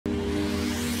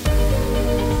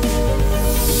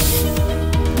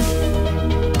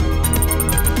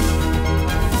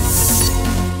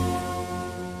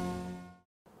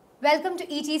Welcome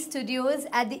to ET Studios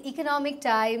at the Economic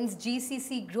Times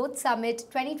GCC Growth Summit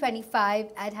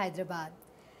 2025 at Hyderabad.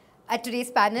 At today's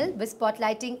panel, we're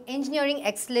spotlighting engineering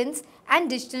excellence and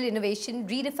digital innovation,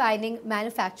 redefining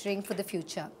manufacturing for the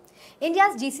future.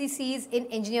 India's GCCs in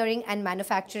engineering and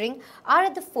manufacturing are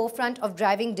at the forefront of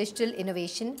driving digital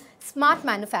innovation, smart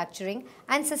manufacturing,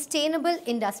 and sustainable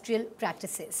industrial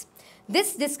practices.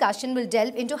 This discussion will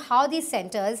delve into how these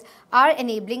centers are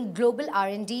enabling global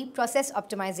R&D, process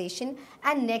optimization,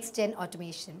 and next-gen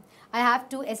automation. I have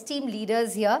two esteemed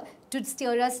leaders here to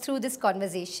steer us through this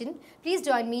conversation. Please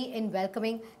join me in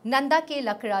welcoming Nanda K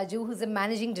Lakkaraju, who's the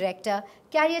Managing Director,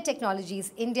 Carrier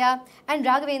Technologies India, and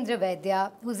Raghavendra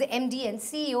Vaidya, who's the MD and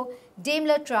CEO,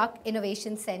 Daimler Truck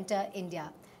Innovation Center,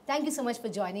 India. Thank you so much for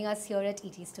joining us here at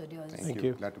ET Studios. Thank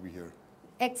you. Glad to be here.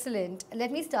 Excellent.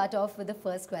 Let me start off with the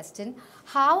first question.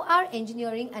 How are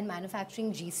engineering and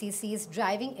manufacturing GCCs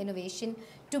driving innovation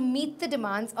to meet the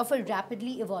demands of a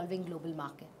rapidly evolving global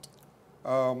market?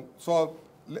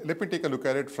 Let me take a look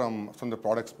at it from the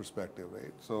product's perspective,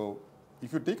 right? So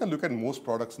if you take a look at most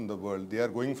products in the world, they are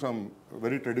going from a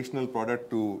very traditional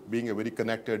product to being a very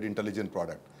connected, intelligent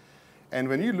product. And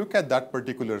when you look at that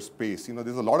particular space,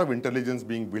 there's a lot of intelligence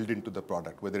being built into the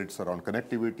product, whether it's around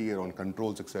connectivity, around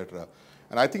controls, etc.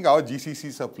 And I think our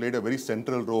GCCs have played a very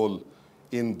central role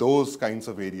in those kinds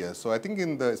of areas. So I think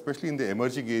especially in the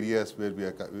emerging areas where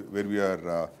we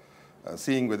are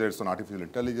seeing whether it's on artificial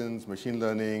intelligence, machine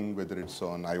learning, whether it's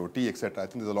on IoT, etc. I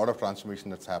think there's a lot of transformation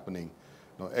that's happening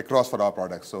across for our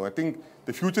products. So I think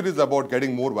the future is about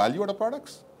getting more value out of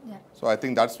products. Yeah. So I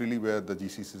think that's really where the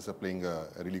GCCs are playing a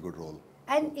really good role.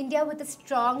 And India with a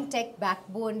strong tech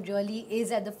backbone really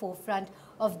is at the forefront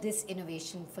of this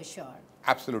innovation for sure.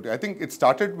 Absolutely. I think it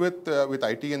started with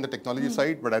IT and the technology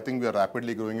side, but I think we are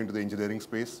rapidly growing into the engineering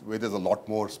space where there's a lot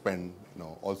more spend,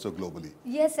 also globally.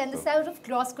 Yes, and the sort of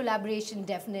cross collaboration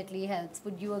definitely helps.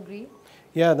 Would you agree?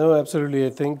 Yeah, no, absolutely.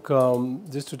 I think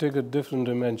just to take a different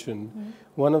dimension,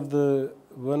 one of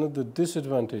the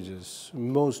disadvantages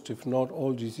most, if not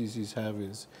all GCCs have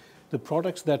is the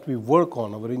products that we work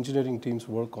on, our engineering teams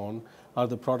work on, are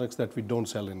the products that we don't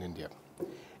sell in India.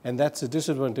 And that's a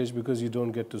disadvantage because you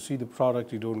don't get to see the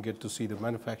product, you don't get to see the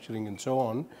manufacturing and so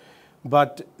on.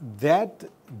 But that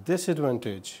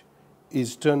disadvantage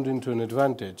is turned into an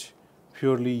advantage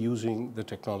purely using the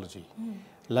technology.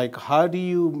 Like, how do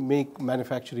you make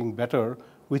manufacturing better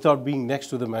without being next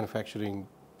to the manufacturing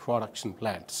production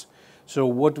plants? So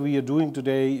what we are doing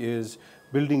today is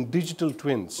building digital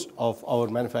twins of our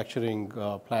manufacturing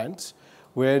plants,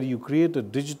 where you create a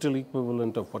digital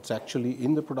equivalent of what's actually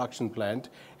in the production plant,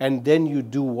 and then you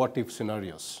do what-if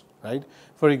scenarios, right?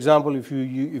 For example, if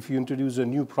you introduce a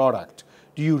new product,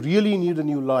 do you really need a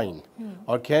new line?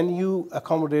 Or can you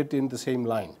accommodate in the same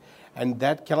line? And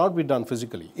that cannot be done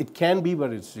physically. It can be,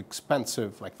 but it's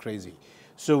expensive like crazy.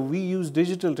 So we use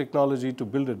digital technology to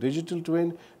build a digital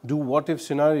twin, do what-if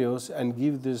scenarios, and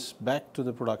give this back to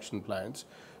the production plants.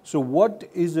 So what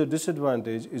is a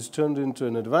disadvantage is turned into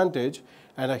an advantage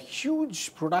and a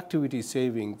huge productivity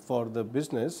saving for the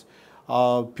business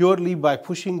purely by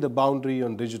pushing the boundary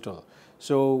on digital.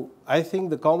 So I think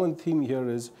the common theme here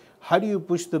is how do you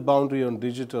push the boundary on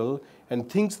digital, and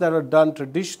things that are done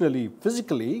traditionally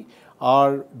physically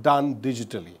are done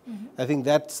digitally. I think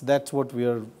that's what we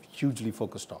are hugely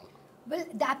focused on. Well,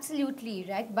 absolutely,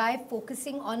 right. By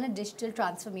focusing on a digital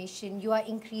transformation, you are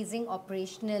increasing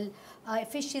operational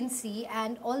efficiency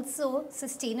and also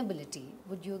sustainability.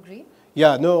 Would you agree?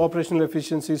 Yeah, no, operational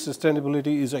efficiency,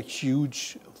 sustainability is a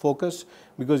huge focus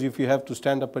because if you have to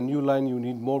stand up a new line, you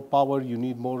need more power, you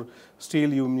need more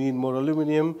steel, you need more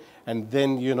aluminum, and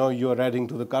then you're adding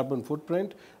to the carbon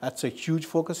footprint. That's a huge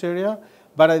focus area.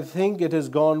 But I think it has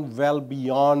gone well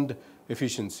beyond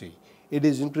efficiency. It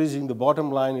is increasing the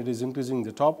bottom line, it is increasing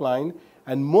the top line,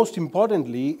 and most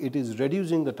importantly, it is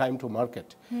reducing the time to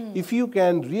market. If you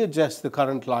can readjust the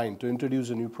current line to introduce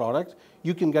a new product,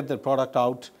 you can get the product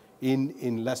out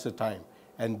in lesser time.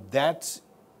 And that's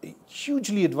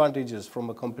hugely advantageous from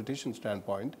a competition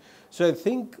standpoint. So I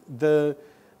think the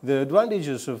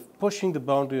advantages of pushing the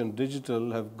boundary on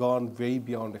digital have gone way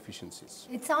beyond efficiencies.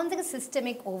 It sounds like a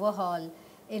systemic overhaul.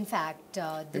 In fact,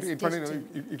 if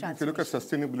you look at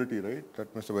sustainability, right,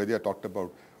 that Mr. Vaidya talked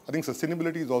about, I think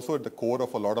sustainability is also at the core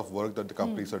of a lot of work that the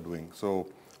companies are doing. So,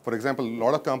 for example, a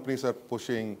lot of companies are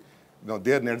pushing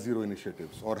their net zero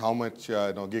initiatives or how much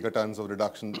gigatons of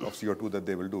reduction of CO2 that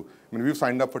they will do. I mean, we've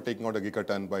signed up for taking out a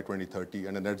gigaton by 2030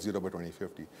 and a net zero by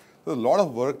 2050. There's a lot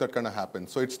of work that kind of happens.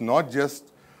 So it's not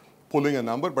just pulling a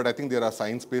number, but I think there are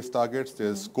science-based targets.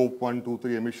 There's scope 1, 2,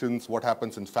 3 emissions, what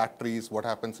happens in factories, what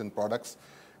happens in products.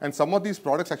 And some of these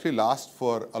products actually last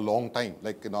for a long time.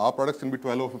 Like, our products can be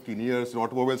 12 or 15 years,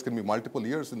 automobiles can be multiple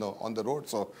years on the road.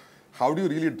 So how do you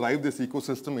really drive this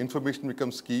ecosystem? Information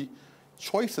becomes key.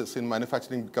 Choices in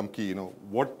manufacturing become key.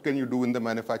 What can you do in the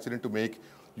manufacturing to make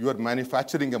your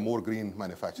manufacturing a more green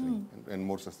manufacturing and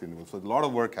more sustainable? So a lot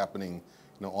of work happening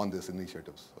on these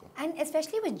initiatives. So. And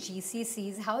especially with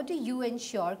GCCs, how do you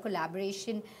ensure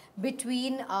collaboration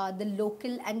between the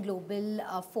local and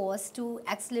global force to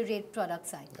accelerate product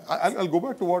cycles? I'll go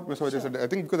back to what Mr. Vaidya said.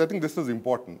 I think this is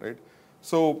important, right?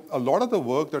 So a lot of the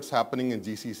work that's happening in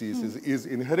GCCs is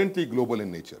inherently global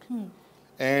in nature.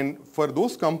 And for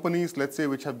those companies, let's say,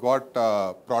 which have got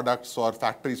products or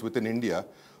factories within India,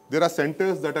 there are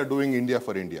centers that are doing India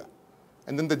for India.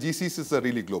 And then the GCCs are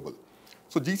really global.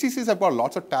 So GCCs have got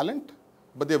lots of talent,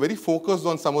 but they're very focused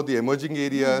on some of the emerging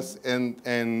areas and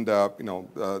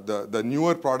the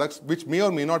newer products, which may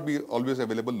or may not be always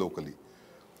available locally.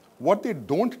 What they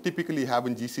don't typically have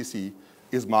in GCC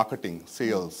is marketing,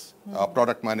 sales,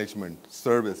 product management,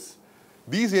 service.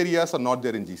 These areas are not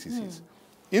there in GCCs.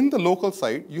 In the local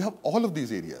side, you have all of these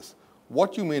areas.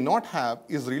 What you may not have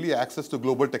is really access to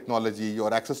global technology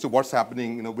or access to what's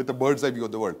happening with the bird's eye view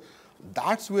of the world.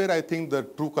 That's where I think the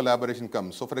true collaboration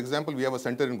comes. So for example, we have a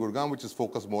center in Gurgaon, which is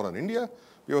focused more on India.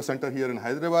 We have a center here in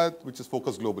Hyderabad, which is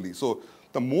focused globally. So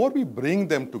the more we bring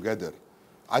them together,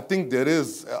 I think there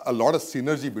is a lot of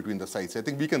synergy between the sites. I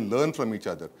think we can learn from each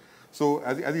other. So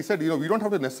as he said, we don't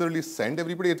have to necessarily send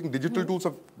everybody. I think digital tools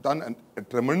have done a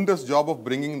tremendous job of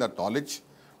bringing that knowledge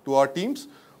to our teams.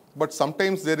 But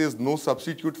sometimes there is no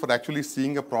substitute for actually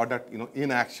seeing a product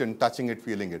in action, touching it,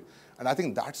 feeling it. And I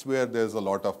think that's where there's a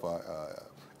lot of,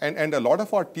 and a lot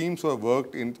of our teams who have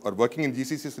worked in or working in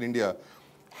GCCs in India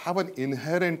have an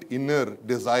inherent inner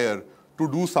desire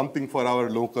to do something for our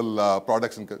local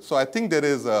products. So I think there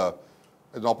is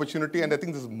an opportunity, and I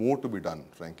think there's more to be done,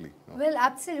 frankly. Well,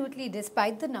 absolutely.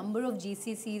 Despite the number of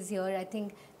GCCs here, I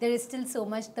think there is still so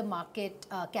much the market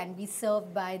can be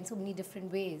served by in so many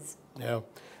different ways. Yeah.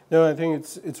 No, I think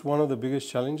it's one of the biggest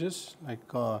challenges. Like,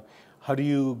 how do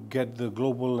you get the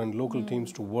global and local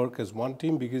teams to work as one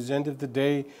team? Because at the end of the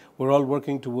day, we're all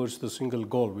working towards the single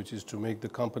goal, which is to make the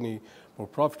company more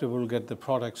profitable, get the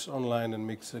products online, and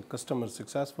make the customers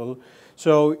successful.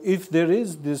 So if there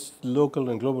is this local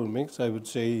and global mix, I would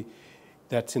say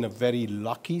that's in a very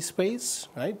lucky space,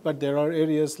 right? But there are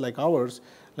areas like ours,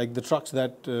 like the trucks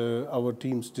that our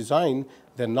teams design,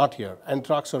 they're not here. And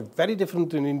trucks are very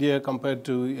different in India compared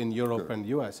to in Europe and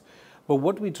US. But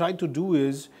what we try to do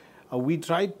is, we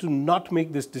try to not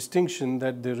make this distinction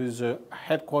that there is a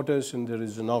headquarters and there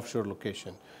is an offshore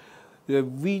location.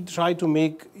 We try to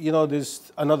make,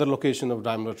 this another location of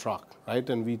Daimler truck, right?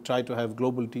 And we try to have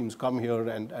global teams come here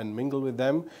and mingle with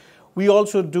them. We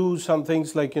also do some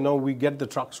things like, we get the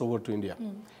trucks over to India.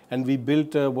 And we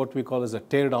built what we call as a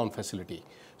tear-down facility.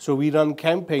 So we run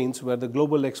campaigns where the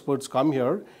global experts come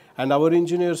here, and our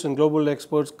engineers and global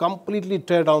experts completely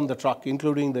tear down the truck,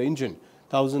 including the engine,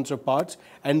 thousands of parts,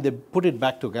 and they put it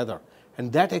back together.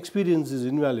 And that experience is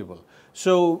invaluable.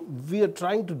 So we are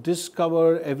trying to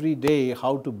discover every day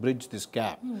how to bridge this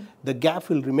gap. The gap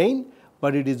will remain,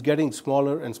 but it is getting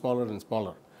smaller and smaller and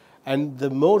smaller. And the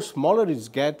more smaller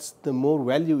it gets, the more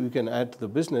value you can add to the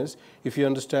business if you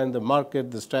understand the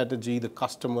market, the strategy, the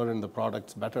customer, and the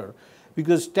products better.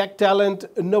 Because tech talent,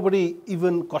 nobody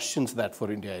even questions that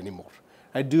for India anymore.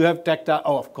 And do you have tech talent?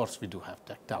 Oh, of course we do have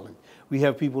tech talent. We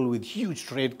have people with huge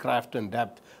trade craft and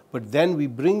depth, but then we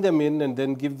bring them in and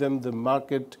then give them the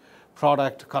market,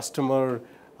 product, customer,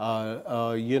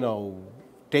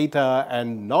 data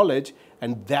and knowledge,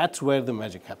 and that's where the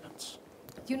magic happens.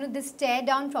 This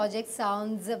tear-down project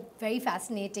sounds very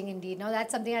fascinating indeed. Now,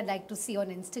 that's something I'd like to see on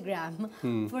Instagram,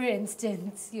 for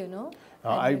instance, Yeah,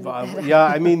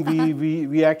 I mean,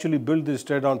 we actually built this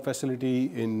tear-down facility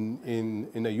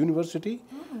in a university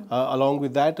along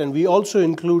with that. And we also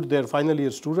include their final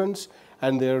year students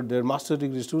and their master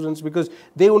degree students because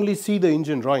they only see the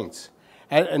engine drawings.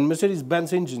 And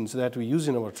Mercedes-Benz engines that we use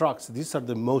in our trucks, these are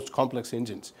the most complex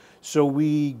engines. So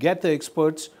we get the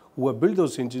experts who have built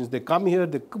those engines, they come here,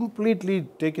 they completely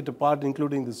take it apart,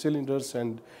 including the cylinders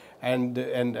and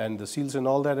the seals and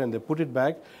all that, and they put it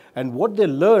back. And what they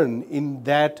learn in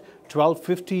that 12,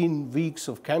 15 weeks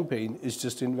of campaign is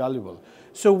just invaluable.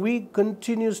 So we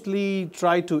continuously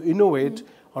try to innovate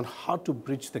on how to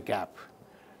bridge the gap,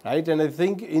 right? And I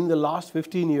think in the last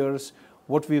 15 years,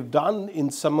 what we've done in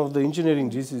some of the engineering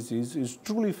GCCs is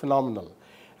truly phenomenal.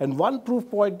 And one proof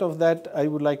point of that I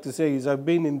would like to say is I've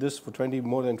been in this for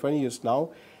more than 20 years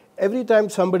now. Every time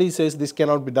somebody says this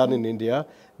cannot be done in India,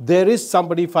 there is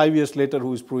somebody 5 years later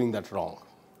who is proving that wrong.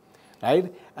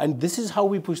 right? And this is how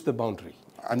we push the boundary.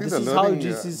 I And think this the is how learning,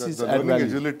 GCCs the add learning value.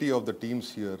 agility of the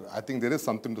teams here, I think there is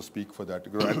something to speak for that.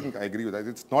 I think I agree with that.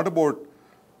 It's not about,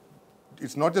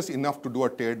 it's not just enough to do a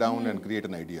tear down and create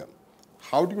an idea.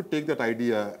 How do you take that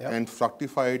idea and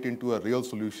fructify it into a real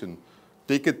solution?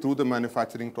 Take it through the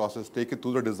manufacturing process, take it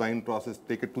through the design process,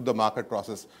 take it to the market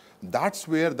process. That's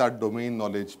where that domain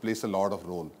knowledge plays a lot of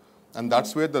role. And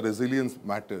that's where the resilience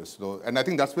matters. So, and I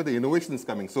think that's where the innovation is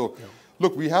coming. So,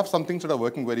 look, we have some things that are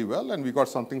working very well, and we got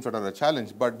some things that are a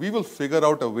challenge, but we will figure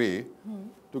out a way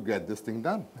to get this thing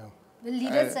done. The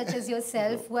leaders such as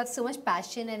yourself who have so much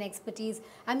passion and expertise,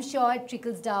 I'm sure it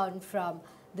trickles down from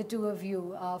the two of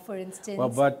you, for instance. Well,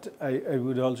 but I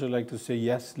would also like to say,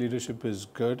 yes, leadership is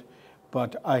good,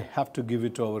 but I have to give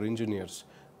it to our engineers.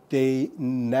 They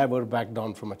never back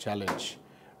down from a challenge,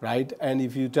 right? And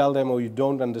if you tell them, oh, you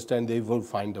don't understand, they will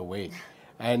find a way.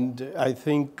 And I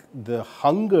think the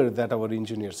hunger that our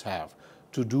engineers have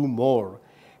to do more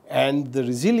and the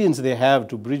resilience they have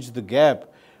to bridge the gap,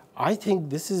 I think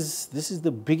this is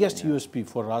the biggest USP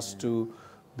for us to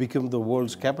become the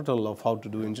world's capital of how to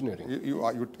do engineering. You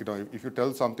know, if you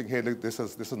tell something, hey, look, this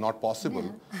is not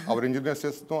possible, our engineer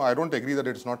says, no, I don't agree that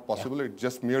it's not possible. It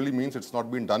just merely means it's not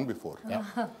been done before.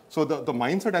 So the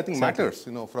mindset, I think, matters,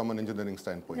 you know, from an engineering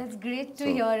standpoint. That's great to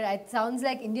hear. It sounds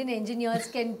like Indian engineers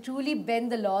can truly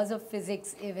bend the laws of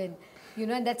physics even, you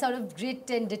know, and that sort of grit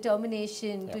and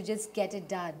determination to just get it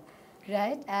done,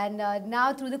 right? And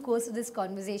now through the course of this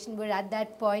conversation, we're at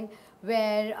that point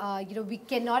where, you know, we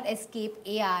cannot escape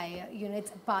AI. You know, it's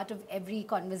a part of every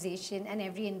conversation and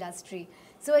every industry.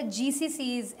 So at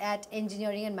GCCs, at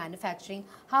engineering and manufacturing,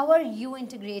 how are you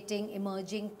integrating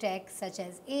emerging tech such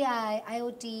as AI,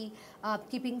 IoT,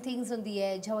 keeping things on the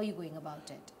edge? How are you going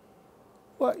about it?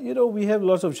 Well, you know, we have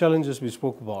lots of challenges we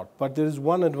spoke about, but there is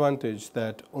one advantage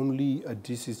that only a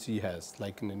GCC has,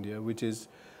 like in India, which is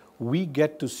we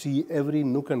get to see every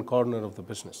nook and corner of the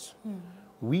business.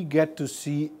 We get to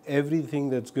see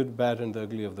everything that's good, bad, and the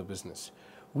ugly of the business.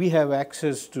 We have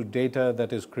access to data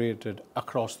that is created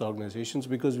across the organizations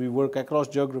because we work across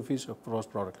geographies, across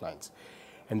product lines.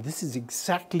 And this is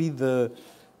exactly the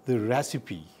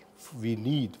recipe we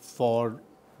need for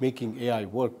making AI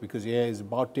work, because AI is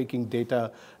about taking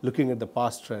data, looking at the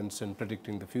past trends, and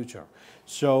predicting the future.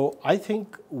 So I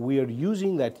think we are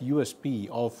using that USP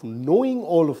of knowing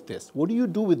all of this. What do you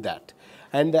do with that?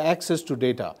 And the access to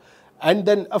data. And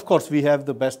then, of course, we have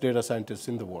the best data scientists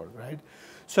in the world, right?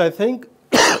 So I think,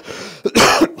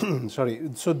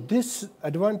 sorry, so this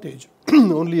advantage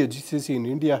only a GCC in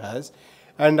India has,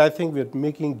 and I think we're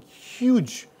making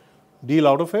huge deal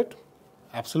out of it,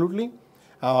 absolutely.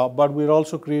 But we're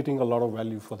also creating a lot of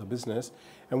value for the business.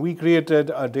 And we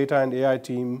created a data and AI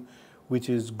team which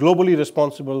is globally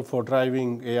responsible for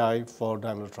driving AI for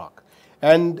Daimler Truck.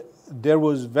 And there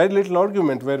was very little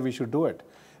argument where we should do it,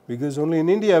 because only in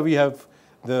India we have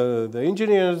the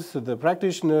engineers, the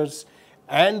practitioners,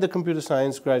 and the computer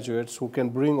science graduates who can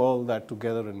bring all that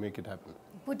together and make it happen.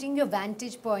 Putting your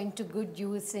vantage point to good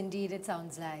use, indeed, it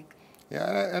sounds like.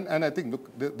 Yeah, and I think, look,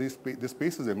 this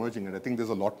space is emerging, and I think there's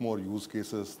a lot more use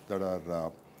cases that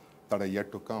are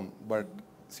yet to come. But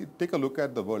see, take a look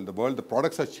at the world. The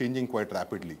products are changing quite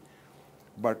rapidly.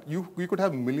 But you could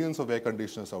have millions of air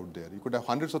conditioners out there. You could have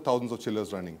hundreds of thousands of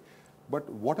chillers running. But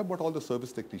what about all the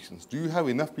service technicians? Do you have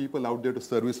enough people out there to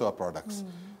service our products?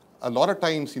 A lot of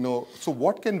times, you know, so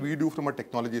what can we do from a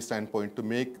technology standpoint to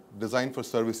make design for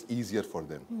service easier for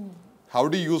them? How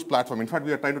do you use platform? In fact,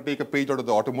 we are trying to take a page out of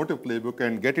the automotive playbook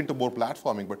and get into more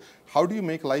platforming. But how do you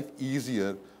make life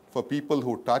easier for people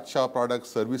who touch our product,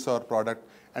 service our product?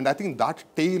 And I think that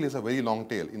tail is a very long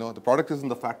tail. You know, the product is in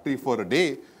the factory for a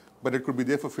day, but it could be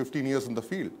there for 15 years in the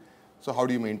field. So how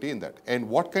do you maintain that? And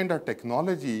what kind of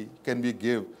technology can we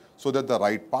give so that the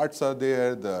right parts are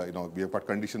there? We have got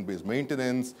condition-based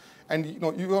maintenance, and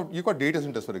you got data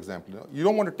centers, for example. You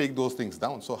don't want to take those things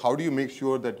down. So how do you make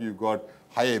sure that you've got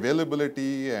high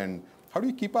availability, and how do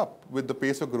you keep up with the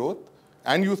pace of growth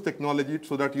and use technology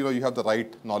so that you have the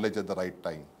right knowledge at the right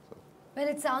time? So. Well,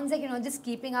 it sounds like just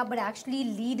keeping up, but actually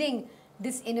leading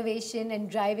this innovation and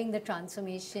driving the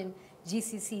transformation.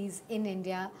 GCCs in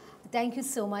India. Thank you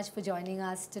so much for joining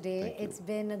us today. It's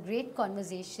been a great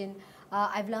conversation.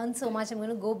 I've learned so much. I'm going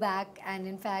to go back and,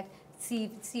 in fact,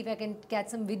 see if I can get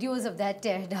some videos of that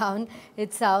tear down.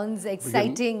 It sounds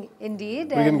exciting indeed.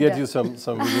 We can get you some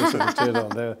videos of the tear down.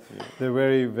 They're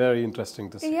very, very interesting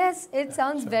to see. Yes, it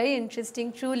sounds very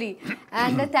interesting, truly.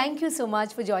 And thank you so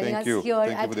much for joining us here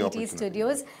at ET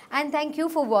Studios. And thank you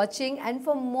for watching. And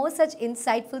for more such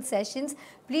insightful sessions,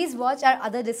 please watch our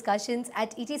other discussions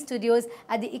at ET Studios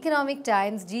at the Economic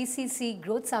Times GCC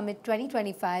Growth Summit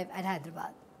 2025 at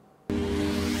Hyderabad.